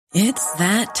It's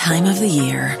that time of the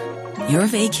year. Your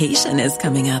vacation is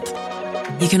coming up.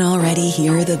 You can already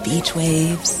hear the beach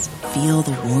waves, feel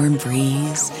the warm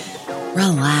breeze,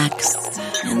 relax,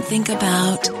 and think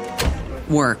about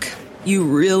work. You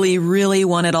really, really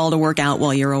want it all to work out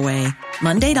while you're away.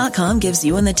 Monday.com gives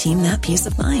you and the team that peace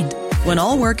of mind. When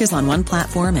all work is on one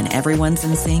platform and everyone's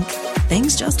in sync,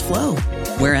 things just flow.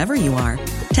 Wherever you are,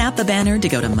 tap the banner to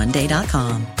go to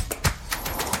Monday.com.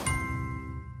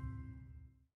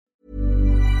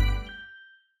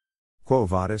 Quo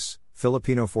vadis,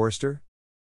 Filipino Forester?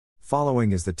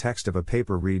 Following is the text of a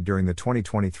paper read during the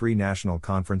 2023 National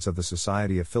Conference of the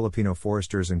Society of Filipino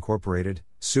Foresters Incorporated,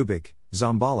 Subic,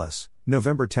 Zambales,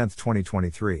 November 10,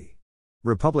 2023.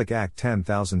 Republic Act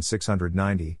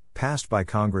 10690, passed by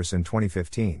Congress in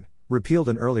 2015, repealed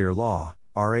an earlier law,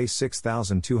 RA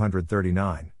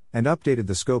 6239, and updated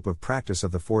the scope of practice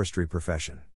of the forestry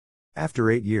profession.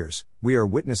 After 8 years, we are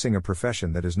witnessing a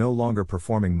profession that is no longer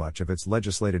performing much of its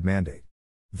legislated mandate.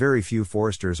 Very few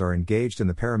foresters are engaged in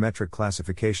the parametric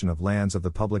classification of lands of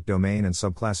the public domain and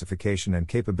subclassification and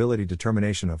capability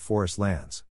determination of forest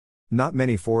lands. Not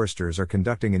many foresters are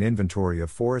conducting an inventory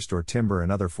of forest or timber and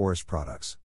other forest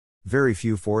products. Very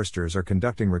few foresters are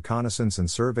conducting reconnaissance and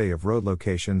survey of road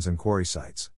locations and quarry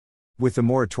sites. With the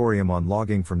moratorium on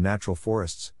logging from natural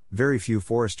forests, very few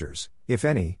foresters, if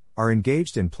any, are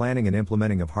engaged in planning and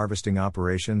implementing of harvesting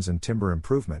operations and timber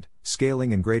improvement,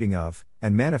 scaling and grading of,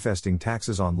 and manifesting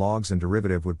taxes on logs and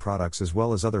derivative wood products as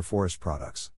well as other forest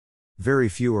products. Very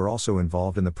few are also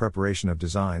involved in the preparation of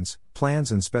designs,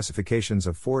 plans and specifications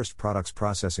of forest products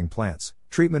processing plants,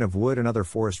 treatment of wood and other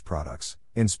forest products,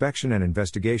 inspection and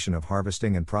investigation of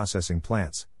harvesting and processing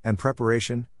plants, and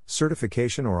preparation,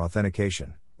 certification or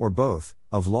authentication, or both,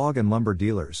 of log and lumber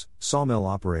dealers, sawmill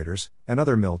operators, and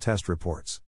other mill test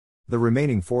reports. The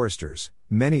remaining foresters,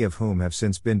 many of whom have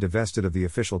since been divested of the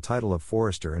official title of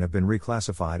forester and have been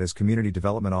reclassified as community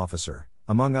development officer,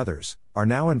 among others, are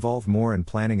now involved more in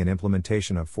planning and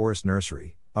implementation of forest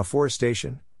nursery,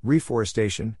 afforestation,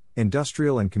 reforestation,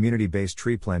 industrial and community-based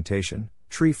tree plantation,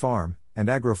 tree farm, and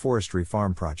agroforestry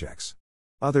farm projects.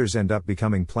 Others end up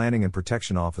becoming planning and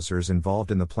protection officers involved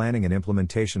in the planning and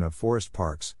implementation of forest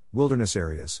parks, wilderness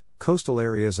areas, coastal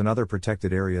areas and other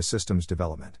protected area systems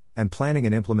development, and planning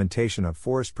and implementation of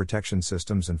forest protection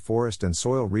systems and forest and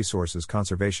soil resources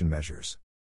conservation measures.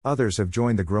 Others have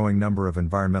joined the growing number of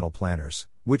environmental planners,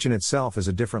 which in itself is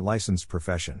a different licensed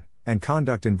profession, and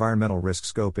conduct environmental risk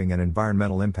scoping and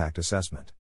environmental impact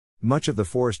assessment. Much of the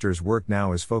forester's work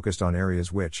now is focused on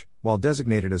areas which, while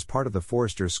designated as part of the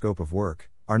forester's scope of work,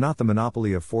 are not the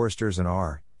monopoly of foresters and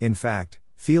are, in fact,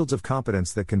 fields of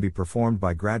competence that can be performed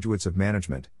by graduates of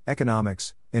management,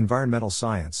 economics, environmental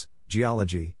science,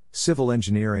 geology, civil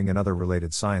engineering and other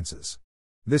related sciences.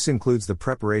 This includes the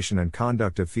preparation and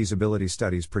conduct of feasibility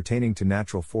studies pertaining to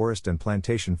natural forest and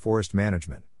plantation forest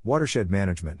management, watershed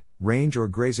management, range or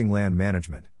grazing land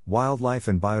management, wildlife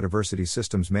and biodiversity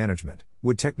systems management,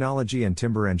 wood technology and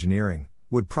timber engineering,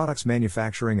 wood products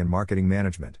manufacturing and marketing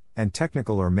management, and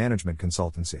technical or management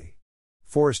consultancy.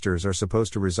 Foresters are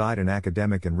supposed to reside in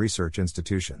academic and research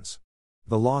institutions.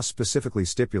 The law specifically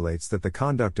stipulates that the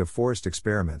conduct of forest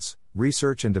experiments,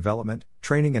 research and development,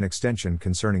 training and extension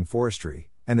concerning forestry,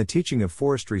 and the teaching of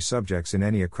forestry subjects in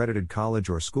any accredited college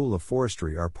or school of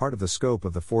forestry are part of the scope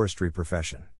of the forestry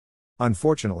profession.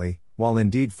 Unfortunately, while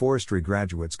indeed forestry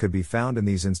graduates could be found in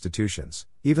these institutions,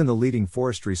 even the leading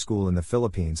forestry school in the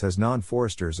Philippines has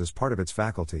non-foresters as part of its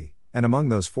faculty, and among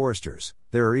those foresters,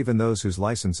 there are even those whose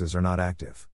licenses are not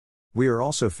active. We are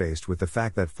also faced with the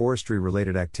fact that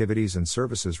forestry-related activities and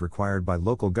services required by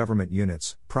local government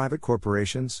units, private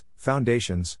corporations,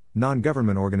 foundations,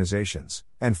 non-government organizations,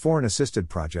 and foreign-assisted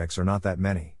projects are not that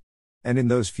many. And in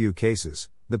those few cases,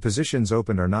 the positions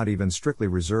opened are not even strictly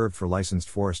reserved for licensed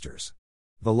foresters.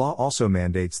 The law also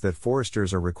mandates that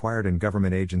foresters are required in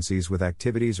government agencies with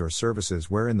activities or services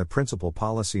wherein the principal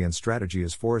policy and strategy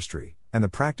is forestry, and the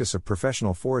practice of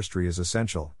professional forestry is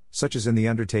essential, such as in the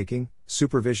undertaking,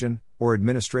 supervision, or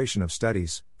administration of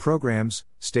studies, programs,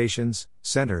 stations,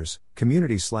 centers,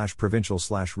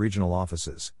 community/provincial/regional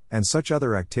offices, and such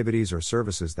other activities or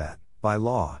services that, by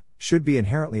law, should be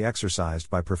inherently exercised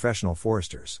by professional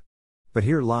foresters. But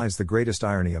here lies the greatest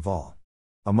irony of all.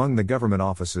 Among the government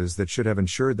offices that should have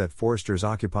ensured that foresters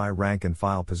occupy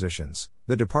rank-and-file positions,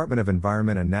 the Department of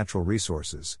Environment and Natural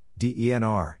Resources,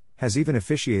 DENR, has even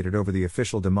officiated over the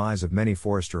official demise of many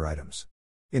forester items.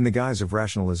 In the guise of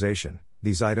rationalization,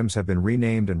 these items have been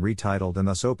renamed and retitled and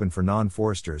thus open for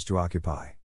non-foresters to occupy.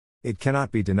 It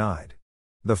cannot be denied.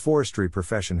 The forestry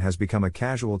profession has become a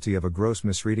casualty of a gross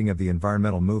misreading of the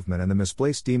environmental movement and the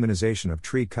misplaced demonization of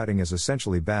tree cutting as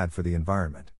essentially bad for the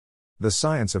environment. The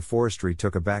science of forestry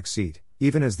took a back seat,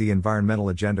 even as the environmental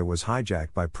agenda was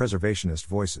hijacked by preservationist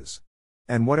voices.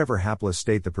 And whatever hapless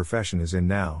state the profession is in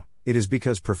now, it is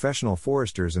because professional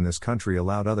foresters in this country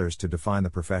allowed others to define the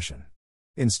profession.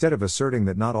 Instead of asserting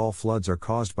that not all floods are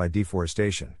caused by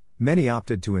deforestation, many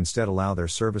opted to instead allow their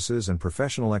services and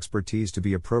professional expertise to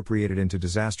be appropriated into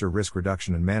disaster risk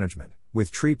reduction and management,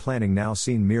 with tree planting now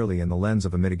seen merely in the lens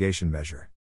of a mitigation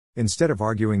measure. Instead of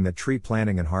arguing that tree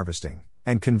planting and harvesting,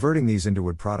 and converting these into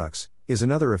wood products, is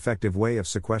another effective way of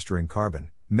sequestering carbon,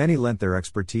 many lent their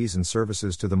expertise and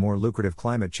services to the more lucrative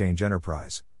climate change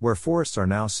enterprise, where forests are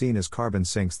now seen as carbon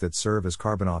sinks that serve as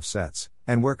carbon offsets,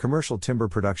 and where commercial timber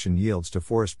production yields to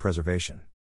forest preservation.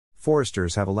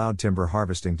 Foresters have allowed timber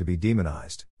harvesting to be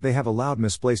demonized. They have allowed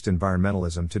misplaced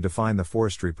environmentalism to define the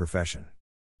forestry profession.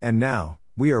 And now,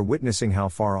 we are witnessing how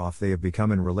far off they have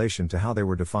become in relation to how they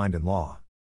were defined in law.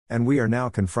 And we are now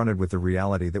confronted with the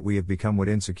reality that we have become wood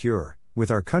insecure,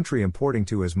 with our country importing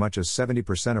to as much as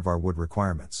 70% of our wood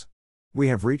requirements. We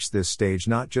have reached this stage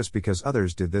not just because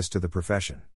others did this to the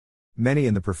profession. Many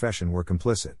in the profession were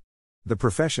complicit. The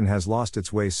profession has lost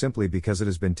its way simply because it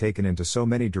has been taken into so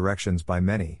many directions by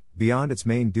many, beyond its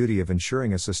main duty of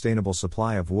ensuring a sustainable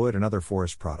supply of wood and other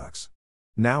forest products.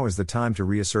 Now is the time to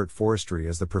reassert forestry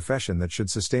as the profession that should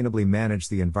sustainably manage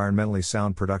the environmentally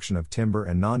sound production of timber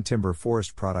and non-timber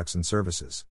forest products and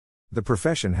services. The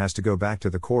profession has to go back to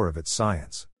the core of its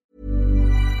science.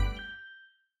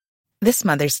 This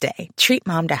Mother's Day, treat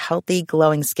mom to healthy,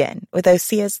 glowing skin with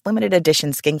Osea's limited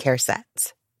edition skincare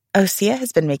sets. Osea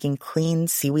has been making clean,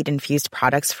 seaweed-infused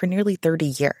products for nearly 30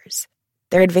 years.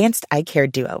 Their advanced eye care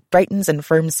duo brightens and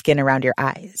firms skin around your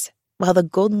eyes, while the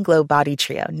Golden Glow Body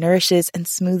Trio nourishes and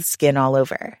smooths skin all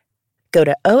over. Go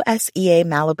to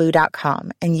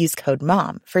OSEAMalibu.com and use code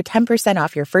MOM for 10%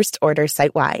 off your first order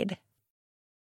site-wide.